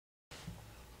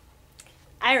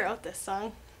I wrote this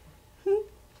song.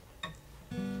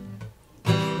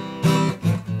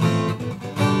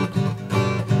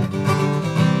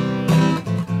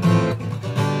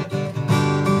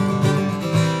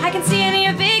 I can see it in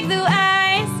your big blue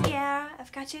eyes. Yeah,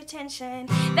 I've got your attention.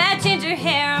 That ginger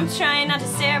hair, I'm trying not to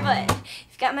stare, but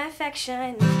you've got my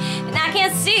affection. And I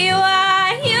can't see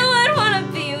why you would want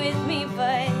to be with me,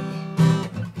 but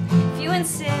if you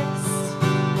insist.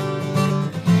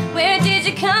 Where did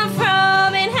you come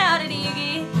from and how did you get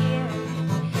here?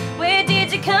 Where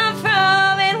did you come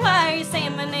from and why are you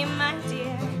saying my name, my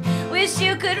dear? Wish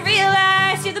you could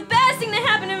realize you're the best thing that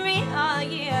happened to me all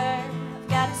year. I've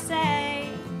gotta say,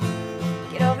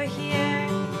 get over here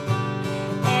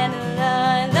and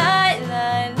love me.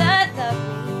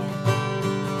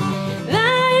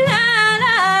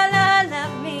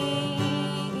 Love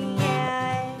me,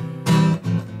 yeah.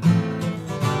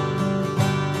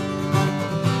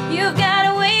 You've got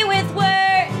a way with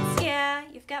words, yeah,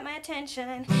 you've got my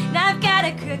attention. And I've got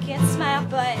a crooked smile,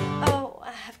 but oh,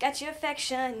 I've got your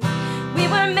affection. We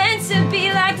were meant to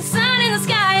be like the sun in the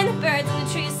sky and the birds in the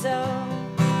trees, so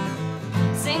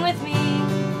sing with me.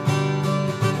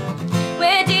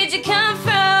 Where did you come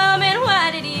from and why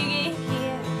did you get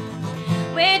here?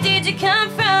 Where did you come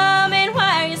from and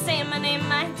why are you saying my name,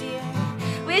 my dear?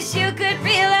 Wish you could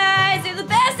realize you're the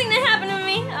best thing that happened to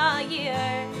me all year.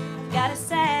 I've gotta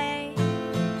say,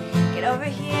 get over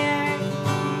here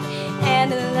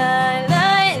and love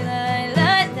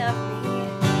me.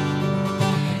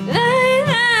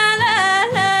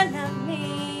 Love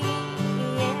me,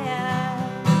 yeah.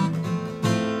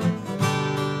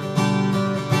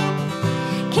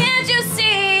 Can't you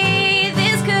see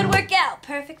this could work out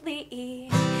perfectly?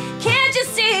 Can't you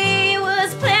see it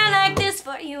was planned like this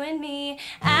for you and me?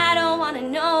 I don't wanna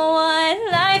know what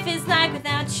life is like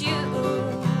without you.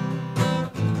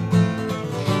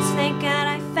 So thank God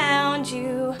I found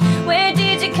you. Where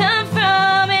did you come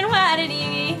from and why did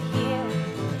you get here?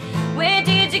 Where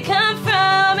did you come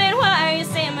from and why are you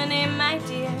saying my name, my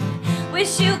dear?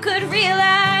 Wish you could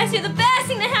realize you're the best